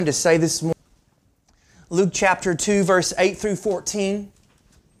to say this morning. Luke chapter 2, verse 8 through 14.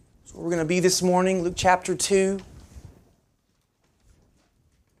 That's where we're going to be this morning. Luke chapter 2.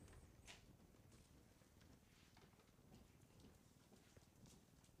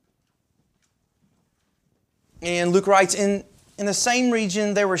 And Luke writes, in the same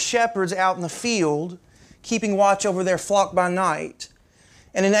region there were shepherds out in the field, keeping watch over their flock by night.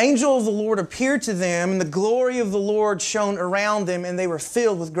 And an angel of the Lord appeared to them, and the glory of the Lord shone around them, and they were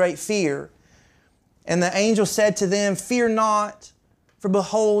filled with great fear. And the angel said to them, "Fear not, for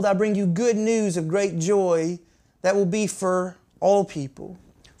behold, I bring you good news of great joy that will be for all people.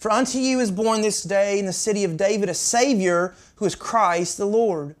 For unto you is born this day in the city of David a Savior, who is Christ the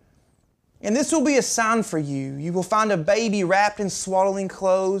Lord. And this will be a sign for you. You will find a baby wrapped in swaddling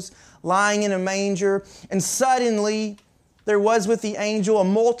clothes, lying in a manger." And suddenly there was with the angel a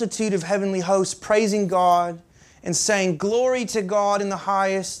multitude of heavenly hosts praising God and saying, "Glory to God in the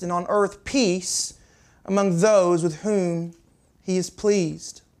highest, and on earth peace among those with whom He is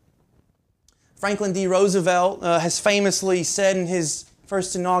pleased." Franklin D. Roosevelt has famously said in his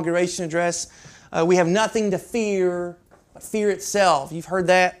first inauguration address, "We have nothing to fear but fear itself." You've heard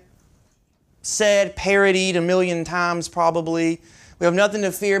that said, parodied a million times probably. We have nothing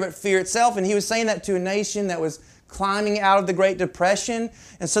to fear but fear itself. And he was saying that to a nation that was climbing out of the Great Depression.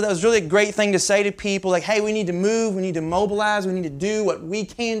 And so that was really a great thing to say to people, like, hey, we need to move, we need to mobilize, we need to do what we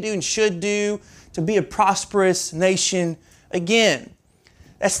can do and should do to be a prosperous nation again.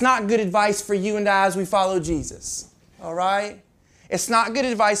 That's not good advice for you and I as we follow Jesus. All right? It's not good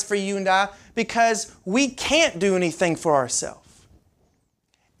advice for you and I because we can't do anything for ourselves.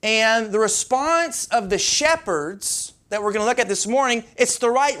 And the response of the shepherds that we're going to look at this morning, it's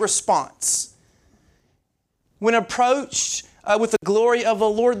the right response. When approached with the glory of the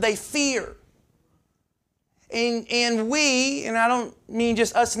Lord, they fear. And we, and I don't mean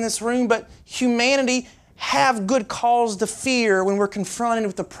just us in this room, but humanity have good cause to fear when we're confronted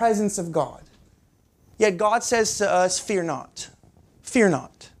with the presence of God. Yet God says to us, fear not. Fear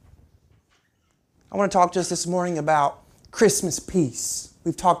not. I want to talk to us this morning about Christmas peace.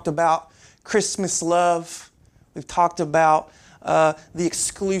 We've talked about Christmas love. We've talked about the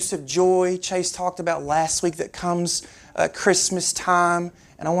exclusive joy Chase talked about last week that comes Christmas time.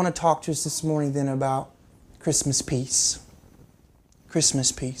 And I want to talk to us this morning then about Christmas peace.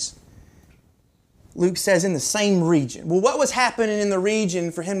 Christmas peace. Luke says in the same region. Well, what was happening in the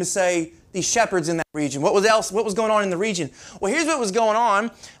region for him to say these shepherds in that region? What was going on in the region? Well, here's what was going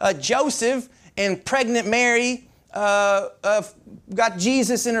on. Joseph and pregnant Mary got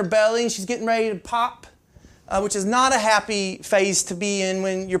Jesus in her belly, and she's getting ready to pop, which is not a happy phase to be in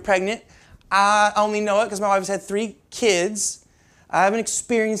when you're pregnant. I only know it because my wife's had 3 kids. I haven't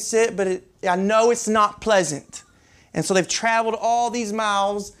experienced it, but I know it's not pleasant. And so they've traveled all these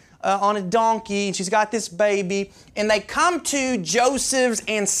miles on a donkey, and she's got this baby, and they come to Joseph's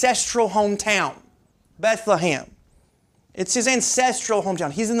ancestral hometown, Bethlehem. It's his ancestral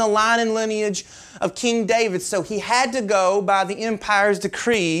hometown. He's in the line and lineage of King David, so he had to go by the empire's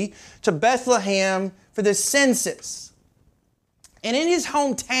decree to Bethlehem for the census. And in his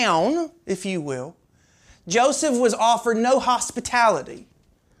hometown, if you will, Joseph was offered no hospitality.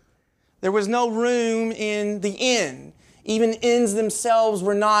 There was no room in the inn. Even inns themselves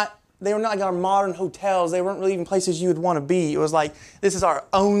were not like our modern hotels. They weren't really even places you would want to be. It was like, this is our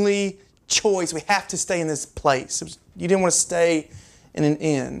only choice. We have to stay in this place. You didn't want to stay in an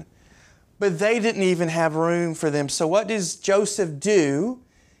inn. But they didn't even have room for them. So what does Joseph do?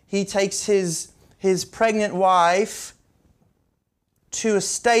 He takes his pregnant wife to a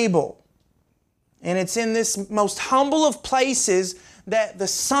stable. And it's in this most humble of places that the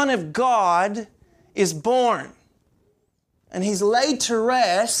Son of God is born. And He's laid to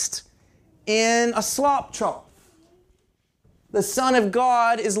rest in a slop trough. The Son of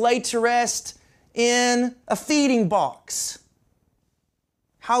God is laid to rest in a feeding box.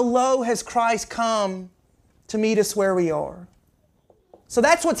 How low has Christ come to meet us where we are? So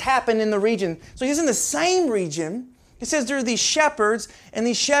that's what's happened in the region. So He's in the same region. It says there are these shepherds, and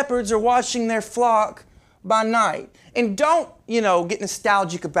these shepherds are watching their flock by night. And don't, get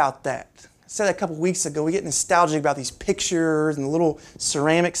nostalgic about that. I said that a couple weeks ago. We get nostalgic about these pictures and the little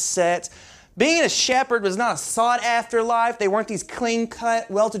ceramic sets. Being a shepherd was not a sought-after life. They weren't these clean-cut,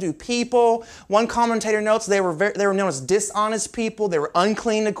 well-to-do people. One commentator notes they were known as dishonest people. They were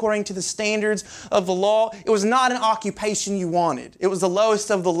unclean according to the standards of the law. It was not an occupation you wanted. It was the lowest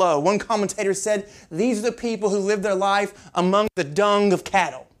of the low. One commentator said, these are the people who live their life among the dung of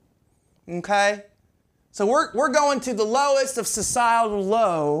cattle. Okay? So we're going to the lowest of societal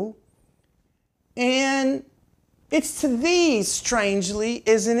low, and It's to these, strangely,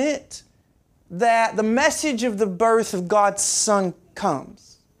 isn't it, that the message of the birth of God's Son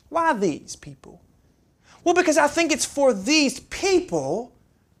comes. Why these people? Well, because I think it's for these people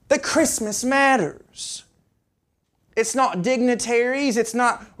that Christmas matters. It's not dignitaries, it's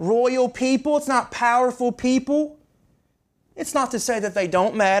not royal people, it's not powerful people. It's not to say that they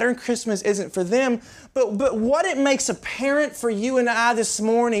don't matter and Christmas isn't for them, but what it makes apparent for you and I this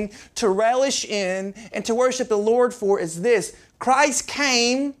morning to relish in and to worship the Lord for is this. Christ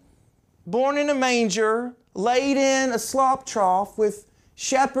came, born in a manger, laid in a slop trough with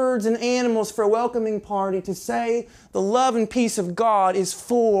shepherds and animals for a welcoming party to say the love and peace of God is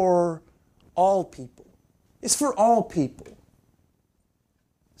for all people. It's for all people.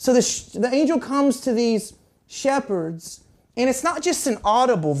 So the angel comes to these shepherds, and it's not just an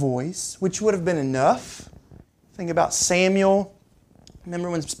audible voice, which would have been enough. Think about Samuel. Remember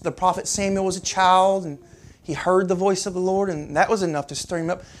when the prophet Samuel was a child and he heard the voice of the Lord, and that was enough to stir him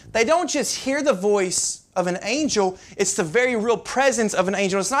up. They don't just hear the voice of an angel, it's the very real presence of an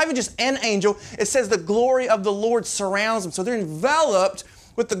angel. It's not even just an angel. It says the glory of the Lord surrounds them. So they're enveloped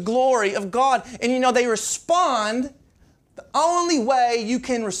with the glory of God. And you know, they respond the only way you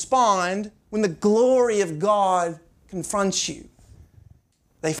can respond when the glory of God confronts you.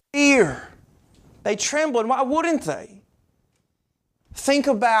 They fear. They tremble. And why wouldn't they? Think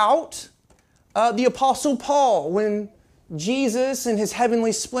about the Apostle Paul when Jesus in His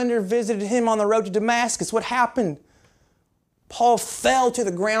heavenly splendor visited him on the road to Damascus. What happened? Paul fell to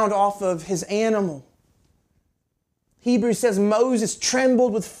the ground off of his animal. Hebrews says Moses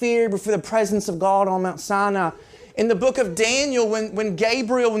trembled with fear before the presence of God on Mount Sinai. In the book of Daniel, when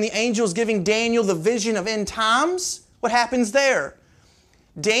Gabriel, when the angel is giving Daniel the vision of end times, what happens there?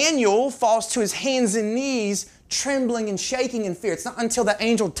 Daniel falls to his hands and knees, trembling and shaking in fear. It's not until the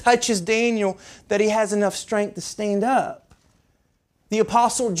angel touches Daniel that he has enough strength to stand up. The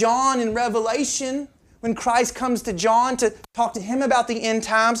Apostle John in Revelation, when Christ comes to John to talk to him about the end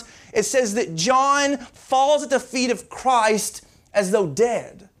times, it says that John falls at the feet of Christ as though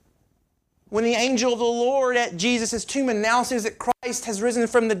dead. When the angel of the Lord at Jesus' tomb announces that Christ has risen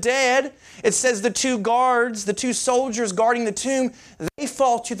from the dead, it says the two guards, the two soldiers guarding the tomb, they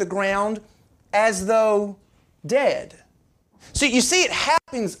fall to the ground as though dead. So you see, it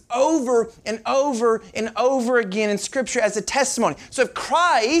happens over and over and over again in Scripture as a testimony. So if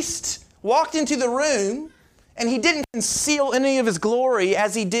Christ walked into the room and He didn't conceal any of His glory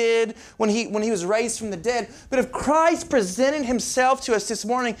as He did when he was raised from the dead, but if Christ presented Himself to us this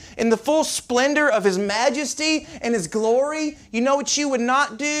morning in the full splendor of His majesty and His glory, you know what you would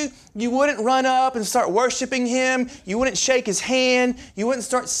not do? You wouldn't run up and start worshiping Him. You wouldn't shake His hand. You wouldn't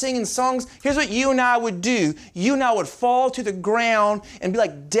start singing songs. Here's what you and I would do. You and I would fall to the ground and be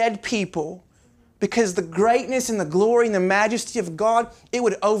like dead people, because the greatness and the glory and the majesty of God, it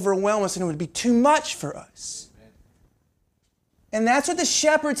would overwhelm us and it would be too much for us. And that's what the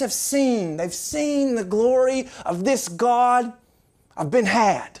shepherds have seen. They've seen the glory of this God. I've been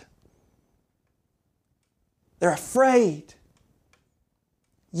had. They're afraid.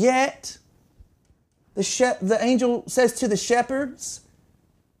 Yet, the angel says to the shepherds,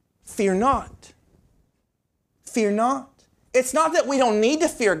 fear not. Fear not. It's not that we don't need to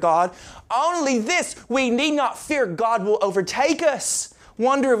fear God. Only this, we need not fear God will overtake us.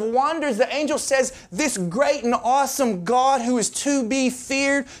 Wonder of wonders, the angel says, this great and awesome God who is to be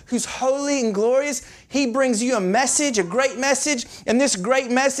feared, who's holy and glorious, He brings you a message, a great message, and this great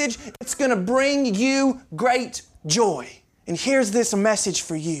message, it's going to bring you great joy. And here's this message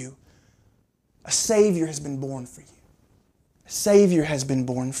for you. A Savior has been born for you. A Savior has been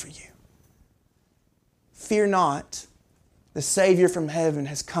born for you. Fear not. The Savior from heaven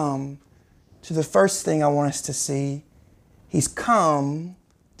has come to the first thing I want us to see. He's come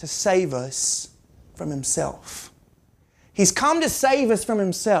to save us from Himself. He's come to save us from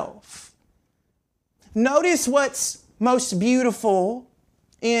Himself. Notice what's most beautiful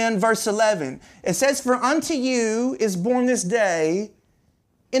in verse 11. It says, for unto you is born this day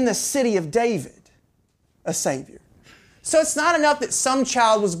in the city of David a Savior. So it's not enough that some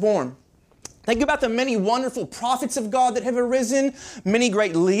child was born. Think about the many wonderful prophets of God that have arisen, many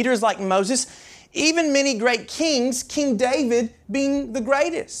great leaders like Moses, even many great kings, King David being the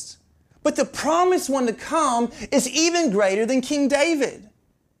greatest. But the promised one to come is even greater than King David.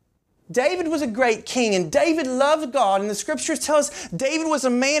 David was a great king, and David loved God, and the Scriptures tell us David was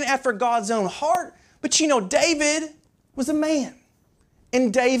a man after God's own heart. But you know, David was a man,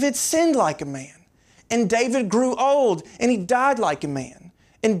 and David sinned like a man, and David grew old, and he died like a man.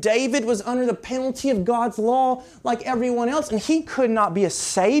 And David was under the penalty of God's law like everyone else. And he could not be a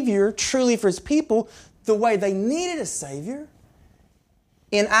Savior truly for his people the way they needed a Savior.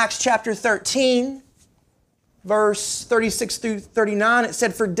 In Acts chapter 13, verse 36 through 39, it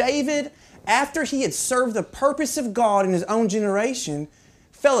said, "For David, after he had served the purpose of God in his own generation,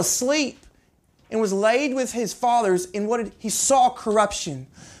 fell asleep and was laid with his fathers in he saw corruption.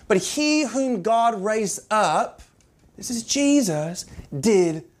 But he whom God raised up," this is Jesus,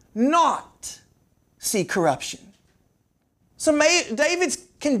 "did not see corruption." So David's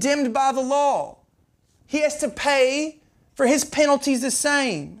condemned by the law. He has to pay for his penalties the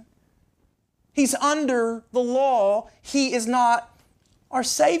same. He's under the law. He is not our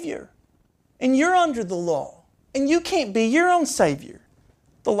Savior. And you're under the law. And you can't be your own Savior.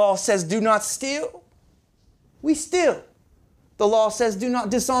 The law says, do not steal. We steal. The law says, do not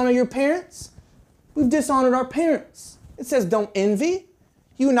dishonor your parents. We've dishonored our parents. It says, don't envy.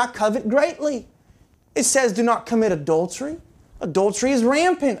 You will not covet greatly. It says, do not commit adultery. Adultery is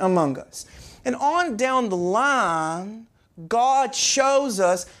rampant among us. And on down the line, God shows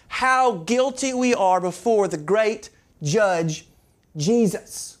us how guilty we are before the great judge,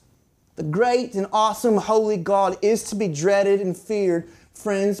 Jesus. The great and awesome holy God is to be dreaded and feared,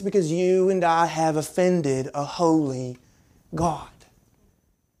 friends, because you and I have offended a holy God.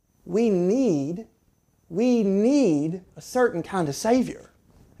 We need a certain kind of Savior.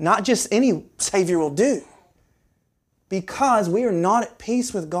 Not just any Savior will do. Because we are not at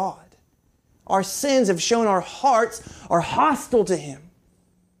peace with God. Our sins have shown our hearts are hostile to Him.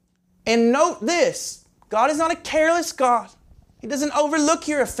 And note this, God is not a careless God. He doesn't overlook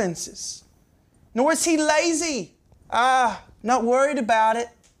your offenses. Nor is He lazy. Not worried about it.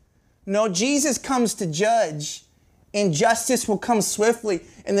 No, Jesus comes to judge. And justice will come swiftly.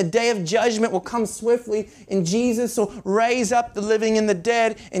 And the day of judgment will come swiftly. And Jesus will raise up the living and the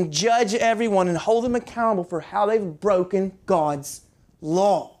dead and judge everyone and hold them accountable for how they've broken God's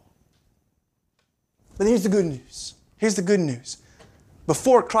law. But here's the good news. Here's the good news.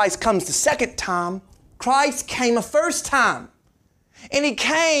 Before Christ comes the second time, Christ came a first time. And He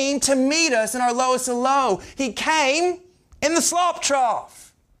came to meet us in our lowest of low. He came in the slop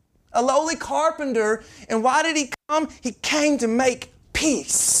trough. A lowly carpenter. And why did He come? He came to make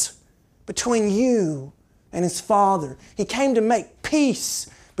peace between you and His Father. He came to make peace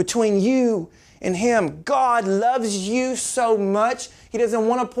between you and Him. God loves you so much, He doesn't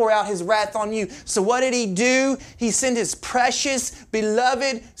want to pour out His wrath on you. So what did He do? He sent His precious,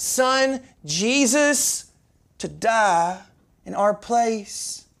 beloved Son, Jesus, to die in our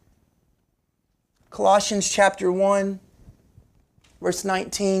place. Colossians chapter 1, verse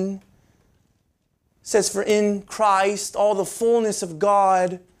 19 says, "For in Christ all the fullness of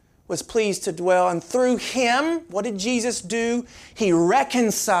God was pleased to dwell, and through Him," what did Jesus do? He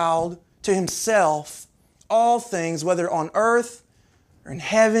reconciled to Himself all things, whether on earth or in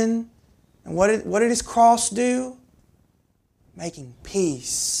heaven. And what did His cross do? Making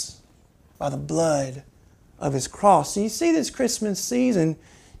peace by the blood of His cross. So you see this Christmas season,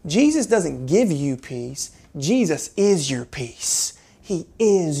 Jesus doesn't give you peace. Jesus is your peace. He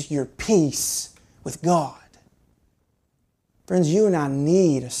is your peace with God. Friends, you and I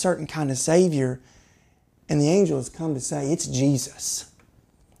need a certain kind of Savior. And the angel has come to say, it's Jesus.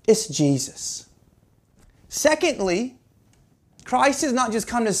 It's Jesus. Secondly, Christ has not just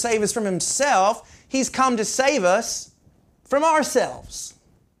come to save us from Himself. He's come to save us from ourselves.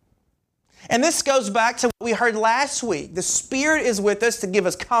 And this goes back to what we heard last week. The Spirit is with us to give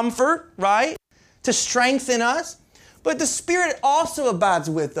us comfort, right? To strengthen us. But the Spirit also abides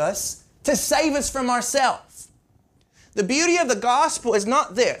with us to save us from ourselves. The beauty of the gospel is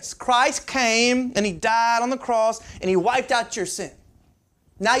not this. Christ came and He died on the cross and He wiped out your sin.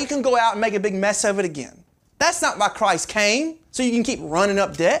 Now you can go out and make a big mess of it again. That's not why Christ came, so you can keep running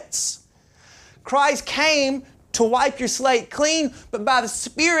up debts. Christ came to wipe your slate clean, but by the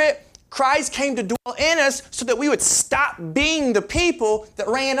Spirit, Christ came to dwell in us so that we would stop being the people that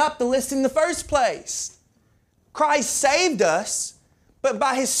ran up the list in the first place. Christ saved us, but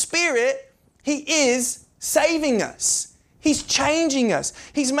by His Spirit, He is saving us. He's changing us.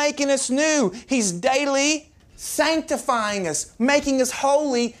 He's making us new. He's daily sanctifying us, making us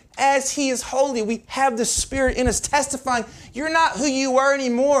holy as He is holy. We have the Spirit in us testifying, you're not who you were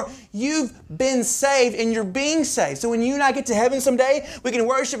anymore. You've been saved and you're being saved. So when you and I get to heaven someday, we can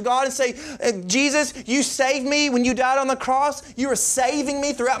worship God and say, Jesus, you saved me when you died on the cross. You were saving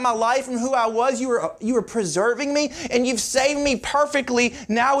me throughout my life from who I was. You were preserving me, and you've saved me perfectly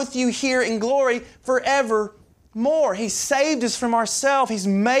now with you here in glory forever. More. He saved us from ourselves. He's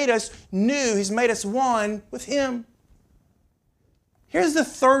made us new. He's made us one with Him. Here's the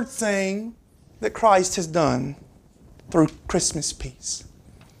third thing that Christ has done through Christmas peace.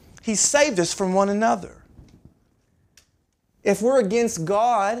 He saved us from one another. If we're against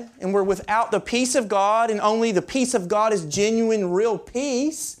God and we're without the peace of God and only the peace of God is genuine, real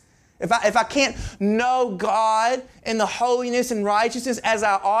peace, if I can't know God and the holiness and righteousness as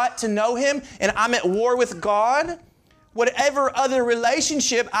I ought to know Him and I'm at war with God, whatever other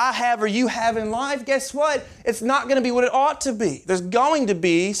relationship I have or you have in life, guess what? It's not going to be what it ought to be. There's going to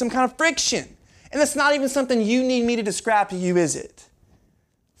be some kind of friction. And it's not even something you need me to describe to you, is it?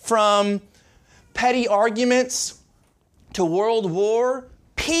 From petty arguments to world war,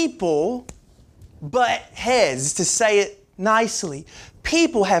 people butt heads, to say it nicely.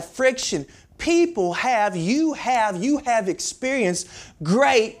 People have friction. You have experienced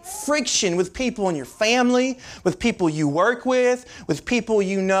great friction with people in your family, with people you work with people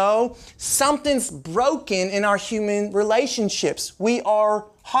you know. Something's broken in our human relationships. We are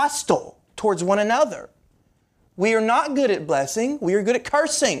hostile towards one another. We are not good at blessing. We are good at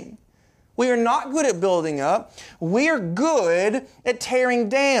cursing. We are not good at building up. We are good at tearing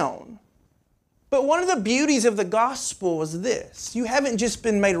down. But one of the beauties of the gospel is this. You haven't just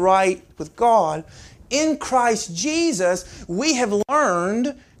been made right with God. In Christ Jesus, we have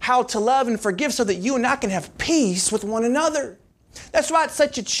learned how to love and forgive so that you and I can have peace with one another. That's why it's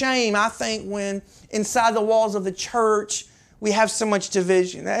such a shame, I think, when inside the walls of the church, we have so much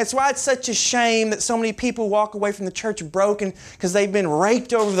division. That's why it's such a shame that so many people walk away from the church broken because they've been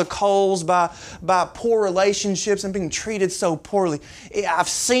raked over the coals by poor relationships and being treated so poorly. I've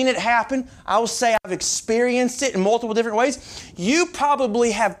seen it happen. I will say I've experienced it in multiple different ways. You probably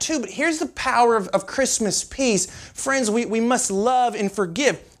have too, but here's the power of Christmas peace. Friends, we must love and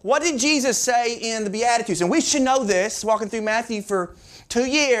forgive. What did Jesus say in the Beatitudes? And we should know this, walking through Matthew for 2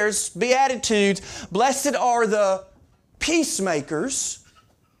 years, Beatitudes. Blessed are the peacemakers,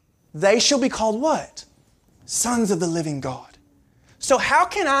 they shall be called what? Sons of the living God. So how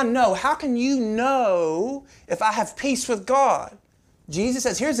can I know? How can you know if I have peace with God? Jesus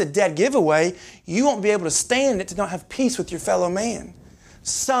says, here's a dead giveaway. You won't be able to stand it to not have peace with your fellow man.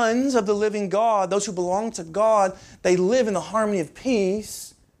 Sons of the living God, those who belong to God, they live in the harmony of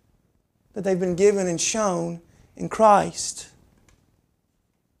peace that they've been given and shown in Christ.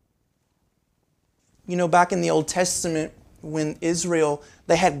 You know, back in the Old Testament, when Israel,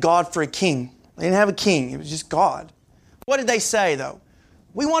 they had God for a king. They didn't have a king. It was just God. What did they say, though?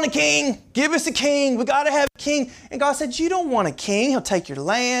 We want a king. Give us a king. We got to have a king. And God said, you don't want a king. He'll take your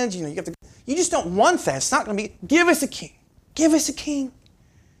land. You just don't want that. It's not going to be, give us a king. Give us a king.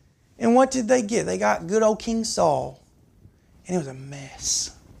 And what did they get? They got good old King Saul. And it was a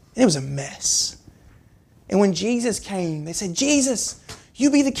mess. And it was a mess. And when Jesus came, they said, Jesus, you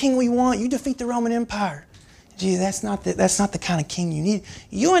be the king we want. You defeat the Roman Empire. Jesus, that's not the kind of king you need.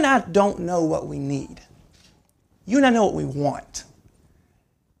 You and I don't know what we need. You and I know what we want.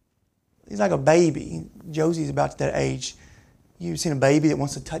 He's like a baby. Josie's about that age. You've seen a baby that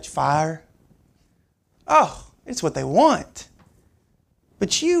wants to touch fire? Oh, it's what they want.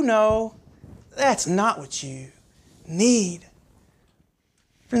 But you know, that's not what you need.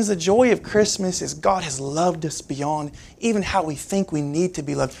 Friends, the joy of Christmas is God has loved us beyond even how we think we need to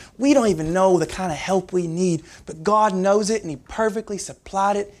be loved. We don't even know the kind of help we need, but God knows it and He perfectly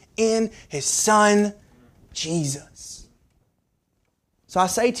supplied it in His Son, Jesus. So I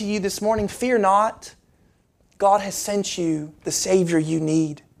say to you this morning, fear not. God has sent you the Savior you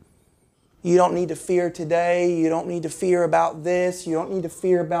need. You don't need to fear today. You don't need to fear about this. You don't need to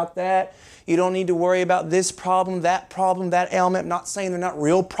fear about that. You don't need to worry about this problem, that ailment. I'm not saying they're not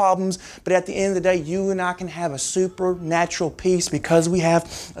real problems, but at the end of the day, you and I can have a supernatural peace because we have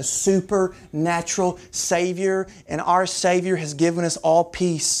a supernatural Savior, and our Savior has given us all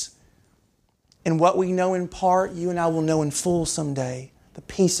peace. And what we know in part, you and I will know in full someday. The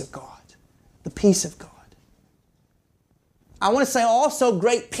peace of God. The peace of God. I want to say also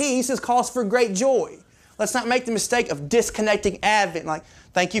great peace is cause for great joy. Let's not make the mistake of disconnecting Advent, like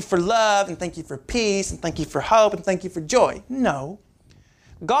thank you for love and thank you for peace and thank you for hope and thank you for joy. No.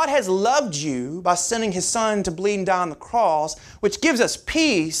 God has loved you by sending His Son to bleed and die on the cross, which gives us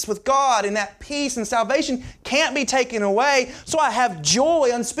peace with God, and that peace and salvation can't be taken away. So I have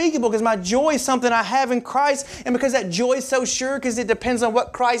joy unspeakable because my joy is something I have in Christ, and because that joy is so sure because it depends on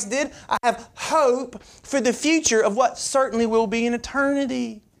what Christ did, I have hope for the future of what certainly will be in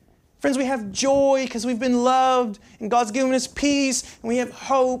eternity. Friends, we have joy because we've been loved, and God's given us peace, and we have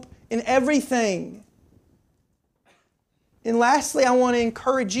hope in everything. And lastly, I want to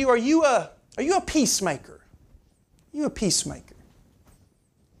encourage you, are you a peacemaker? Are you a peacemaker?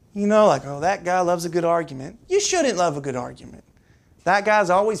 You know, like, oh, that guy loves a good argument. You shouldn't love a good argument. That guy's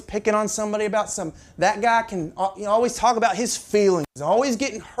always picking on somebody about something. That guy can always talk about his feelings, always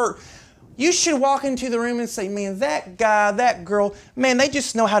getting hurt. You should walk into the room and say, man, that guy, that girl, man, they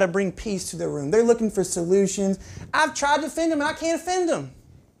just know how to bring peace to their room. They're looking for solutions. I've tried to offend them and I can't offend them.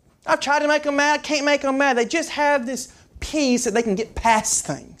 I've tried to make them mad, I can't make them mad. They just have this peace that they can get past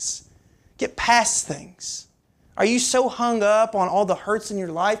things. Get past things. Are you so hung up on all the hurts in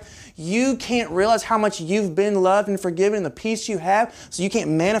your life, you can't realize how much you've been loved and forgiven and the peace you have, so you can't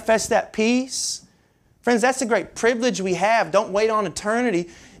manifest that peace? Friends, that's a great privilege we have. Don't wait on eternity.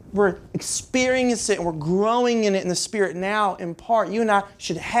 We're experiencing it and we're growing in it in the Spirit now in part. You and I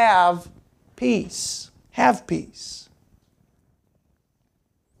should have peace. Have peace.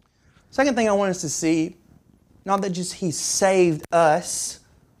 Second thing I want us to see, not that just He saved us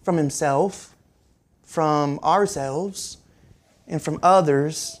from Himself, from ourselves, and from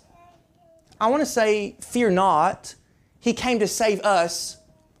others. I want to say, fear not. He came to save us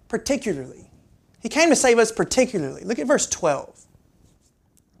particularly. He came to save us particularly. Look at verse 12.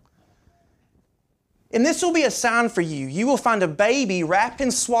 And this will be a sign for you. You will find a baby wrapped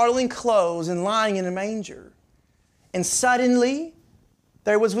in swaddling clothes and lying in a manger. And suddenly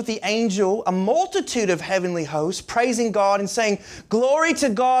there was with the angel a multitude of heavenly hosts praising God and saying, "Glory to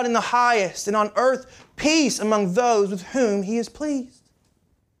God in the highest, and on earth peace among those with whom He is pleased."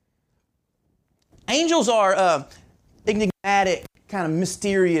 Angels are enigmatic, kind of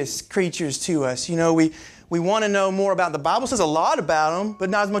mysterious creatures to us. You know, we want to know more about them. The Bible says a lot about them, but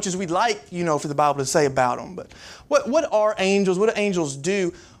not as much as we'd like, for the Bible to say about them. But what are angels? What do angels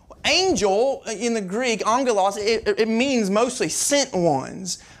do? Angel, in the Greek, angelos, it means mostly sent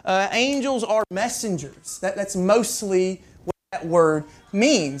ones. Angels are messengers. That's mostly what that word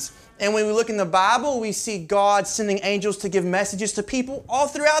means. And when we look in the Bible, we see God sending angels to give messages to people all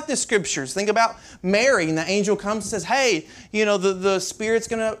throughout the Scriptures. Think about Mary, and the angel comes and says, hey, the Spirit's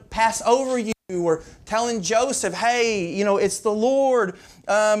going to pass over you. Or telling Joseph, hey, it's the Lord.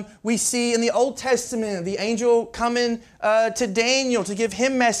 We see in the Old Testament the angel coming to Daniel to give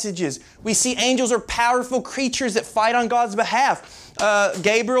him messages. We see angels are powerful creatures that fight on God's behalf.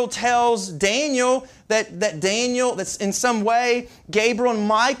 Gabriel tells Daniel that Daniel, that's in some way, Gabriel and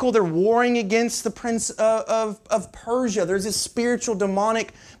Michael, they're warring against the prince of Persia. There's this spiritual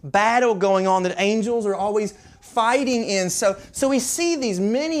demonic battle going on that angels are always fighting in. So we see these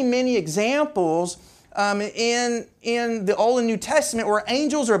many examples in the Old and New Testament where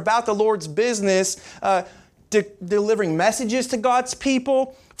angels are about the Lord's business, delivering messages to God's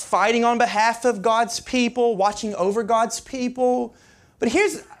people, fighting on behalf of God's people, watching over God's people. But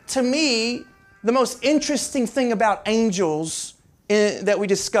here's, to me, the most interesting thing about angels that we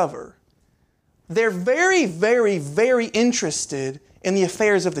discover. They're very interested in the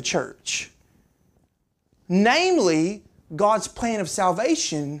affairs of the church. Namely, God's plan of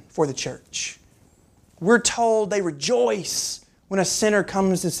salvation for the church. We're told they rejoice when a sinner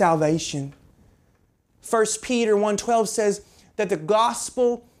comes to salvation. 1 Peter 1:12 says that the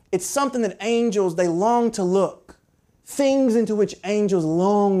gospel, it's something that angels, they long to look. Things into which angels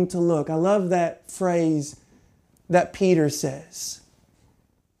long to look. I love that phrase that Peter says.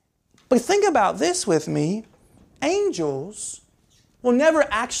 But think about this with me. Angels will never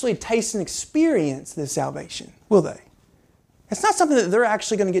actually taste and experience this salvation, will they? It's not something that they're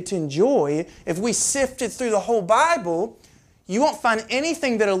actually going to get to enjoy. If we sifted through the whole Bible, you won't find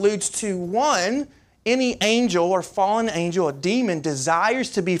anything that alludes to, one, any angel or fallen angel, a demon,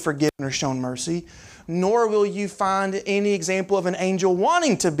 desires to be forgiven or shown mercy, nor will you find any example of an angel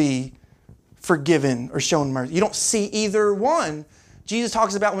wanting to be forgiven or shown mercy. You don't see either one. Jesus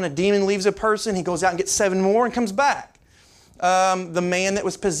talks about when a demon leaves a person, he goes out and gets 7 more and comes back. The man that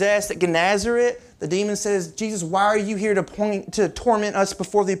was possessed at Gennesaret, the demon says, Jesus, why are you here to torment us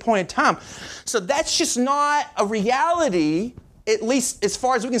before the appointed time? So that's just not a reality, at least as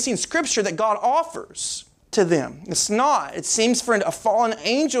far as we can see in Scripture, that God offers to them. It's not. It seems for a fallen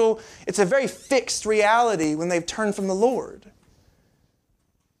angel, it's a very fixed reality when they've turned from the Lord.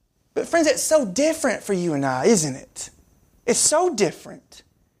 But friends, it's so different for you and I, isn't it? It's so different.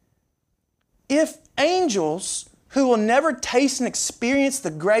 If angels who will never taste and experience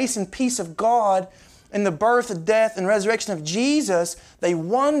the grace and peace of God and the birth, death, and resurrection of Jesus, they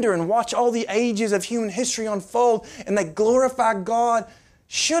wonder and watch all the ages of human history unfold and they glorify God.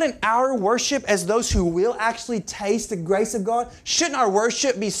 Shouldn't our worship, as those who will actually taste the grace of God, shouldn't our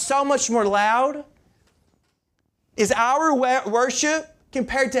worship be so much more loud? Is our worship,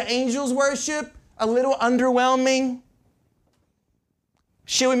 compared to angels' worship, a little underwhelming?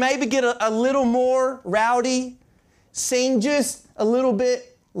 Should we maybe get a little more rowdy? Sing just a little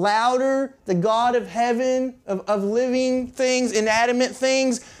bit louder, the God of heaven, of living things, inanimate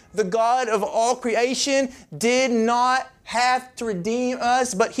things, the God of all creation, did not have to redeem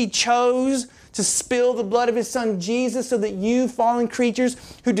us, but He chose to spill the blood of His Son Jesus so that you, fallen creatures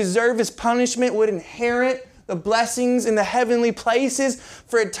who deserve His punishment, would inherit the blessings in the heavenly places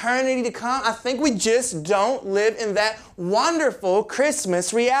for eternity to come. I think we just don't live in that wonderful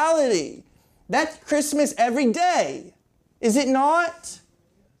Christmas reality. That's Christmas every day, is it not?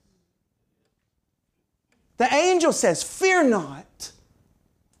 The angel says, fear not,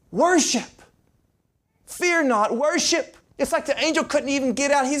 worship. Fear not, worship. It's like the angel couldn't even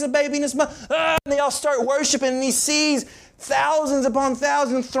get out. He's a baby in his mother. And they all start worshiping, and he sees thousands upon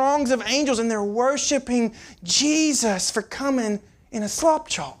thousands, throngs of angels, and they're worshiping Jesus for coming in a slop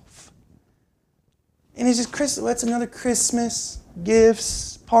trough. And it's just that's another Christmas,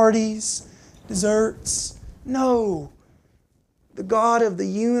 gifts, parties, desserts. No. The God of the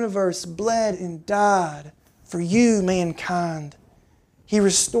universe bled and died for you, mankind. He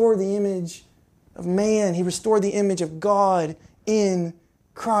restored the image of man. He restored the image of God in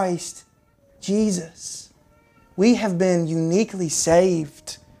Christ Jesus. We have been uniquely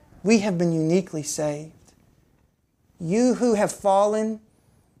saved. We have been uniquely saved. You who have fallen,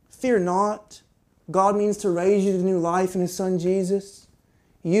 fear not. God means to raise you to new life in His Son Jesus.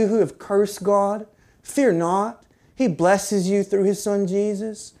 You who have cursed God, fear not. He blesses you through His Son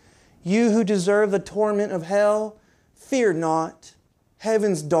Jesus. You who deserve the torment of hell, fear not.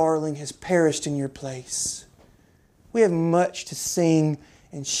 Heaven's darling has perished in your place. We have much to sing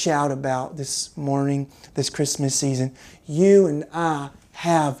and shout about this morning, this Christmas season. You and I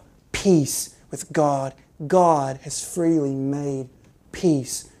have peace with God. God has freely made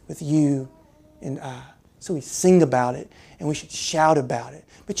peace with you and I. So we sing about it and we should shout about it.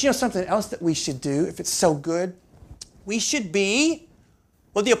 But you know something else that we should do if it's so good? We should be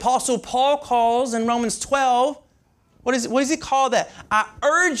what the Apostle Paul calls in Romans 12. What does he call that? I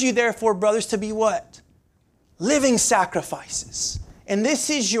urge you therefore, brothers, to be what? Living sacrifices. And this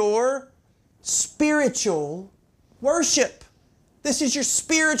is your spiritual worship. This is your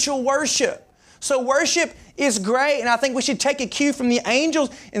spiritual worship. So worship is great, and I think we should take a cue from the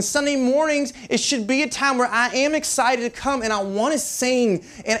angels. And Sunday mornings, it should be a time where I am excited to come and I want to sing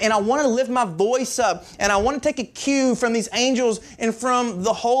and I want to lift my voice up and I want to take a cue from these angels and from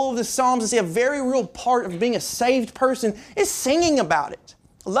the whole of the Psalms and see a very real part of being a saved person is singing about it.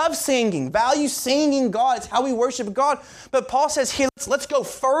 Love singing, value singing God. It's how we worship God. But Paul says here, let's go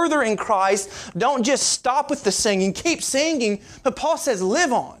further in Christ. Don't just stop with the singing. Keep singing. But Paul says,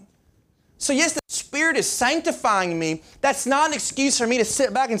 live on. So yes, the Spirit is sanctifying me. That's not an excuse for me to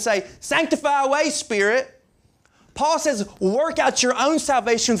sit back and say, sanctify away, Spirit. Paul says, work out your own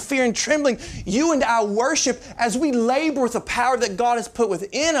salvation with fear and trembling. You and I worship as we labor with the power that God has put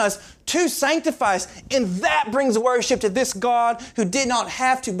within us to sanctify us. And that brings worship to this God who did not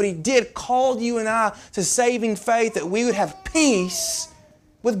have to, but He did call you and I to saving faith that we would have peace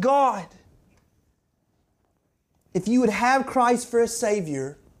with God. If you would have Christ for a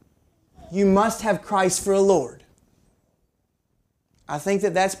Savior, you must have Christ for a Lord. I think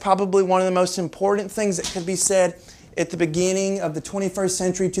that that's probably one of the most important things that could be said at the beginning of the 21st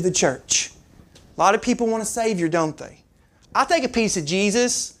century to the church. A lot of people want a Savior, don't they? I'll take a piece of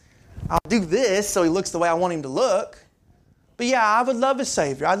Jesus. I'll do this so He looks the way I want Him to look. But yeah, I would love a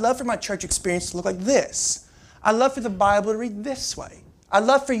Savior. I'd love for my church experience to look like this. I'd love for the Bible to read this way. I'd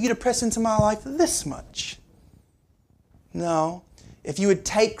love for you to press into my life this much. No. If you would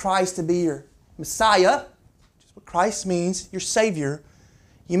take Christ to be your Messiah, which is what Christ means, your Savior,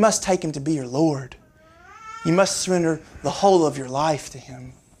 you must take Him to be your Lord. You must surrender the whole of your life to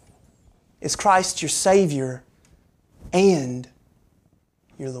Him. Is Christ your Savior and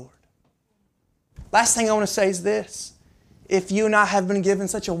your Lord? Last thing I want to say is this. If you and I have been given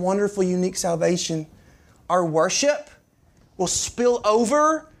such a wonderful, unique salvation, our worship will spill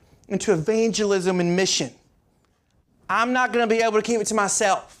over into evangelism and mission. I'm not going to be able to keep it to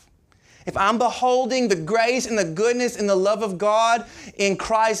myself. If I'm beholding the grace and the goodness and the love of God in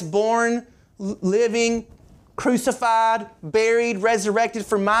Christ born, living, crucified, buried, resurrected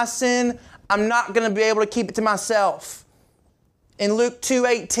for my sin, I'm not going to be able to keep it to myself. In Luke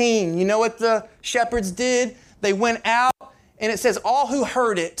 2:18, you know what the shepherds did? They went out, and it says all who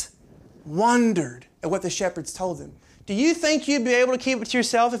heard it wondered at what the shepherds told them. Do you think you'd be able to keep it to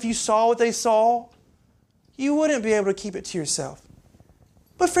yourself if you saw what they saw? You wouldn't be able to keep it to yourself.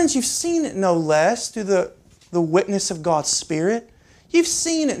 But friends, you've seen it no less through the witness of God's Spirit. You've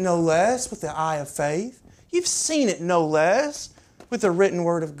seen it no less with the eye of faith. You've seen it no less with the written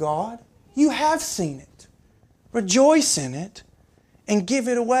Word of God. You have seen it. Rejoice in it and give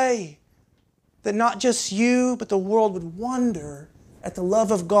it away. That not just you, but the world would wonder at the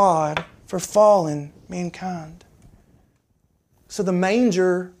love of God for fallen mankind. So the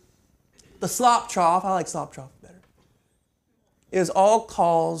manger, the slop trough, I like slop trough better, is all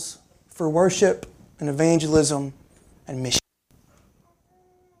calls for worship and evangelism and mission.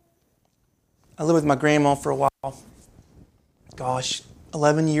 I lived with my grandma for a while. Gosh,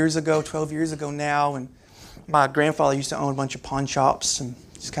 11 years ago, 12 years ago now, and my grandfather used to own a bunch of pawn shops, and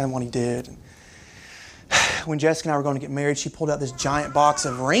it's kind of what he did. And when Jessica and I were going to get married, she pulled out this giant box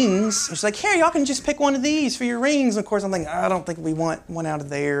of rings. And she's like, here, y'all can just pick one of these for your rings. And of course, I'm thinking, I don't think we want one out of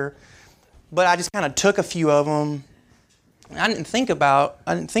there. But I just kind of took a few of them. I didn't think about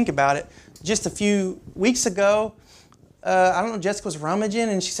it. Just a few weeks ago, I don't know, Jessica was rummaging,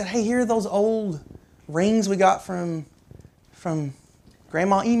 and she said, hey, here are those old rings we got from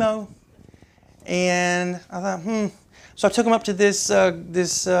Grandma Emo. And I thought, So I took them up to this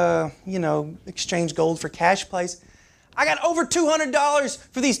exchange gold for cash place. I got over $200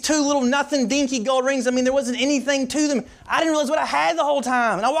 for these two little nothing dinky gold rings. I mean, there wasn't anything to them. I didn't realize what I had the whole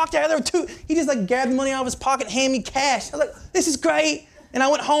time. And I walked out there with two. He just grabbed the money out of his pocket and handed me cash. I was like, this is great. And I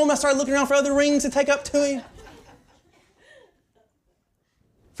went home and I started looking around for other rings to take up to him.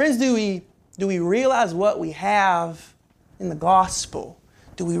 Friends, do we realize what we have in the gospel?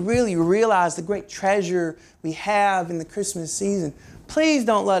 Do we really realize the great treasure we have in the Christmas season? Please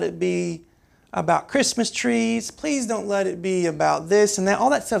don't let it be about Christmas trees. Please don't let it be about this and that.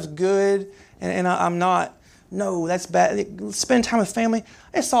 All that stuff's good, and I'm not, no, that's bad. Spend time with family,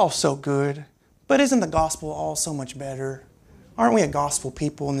 it's all so good. But isn't the gospel all so much better? Aren't we a gospel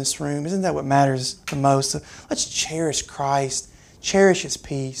people in this room? Isn't that what matters the most? So let's cherish Christ, cherish His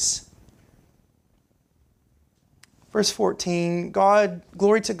peace. Verse 14,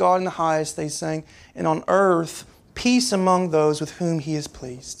 glory to God in the highest, they sang, and on earth, peace among those with whom He is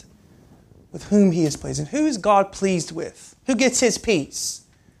pleased. With whom He is pleased. And who is God pleased with? Who gets His peace?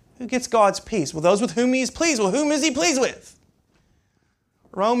 Who gets God's peace? Well, those with whom He is pleased. Well, whom is He pleased with?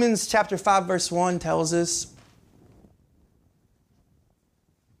 Romans chapter 5, verse 1 tells us,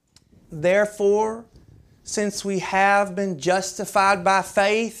 therefore, since we have been justified by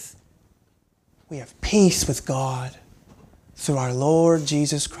faith, we have peace with God through our Lord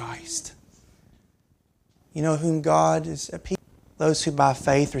Jesus Christ. You know whom God is at peace? Those who by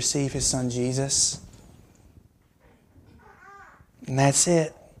faith receive His Son Jesus. And that's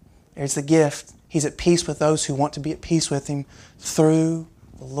it. There's the gift. He's at peace with those who want to be at peace with Him through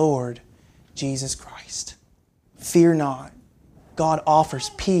the Lord Jesus Christ. Fear not. God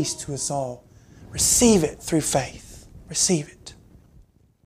offers peace to us all. Receive it through faith. Receive it.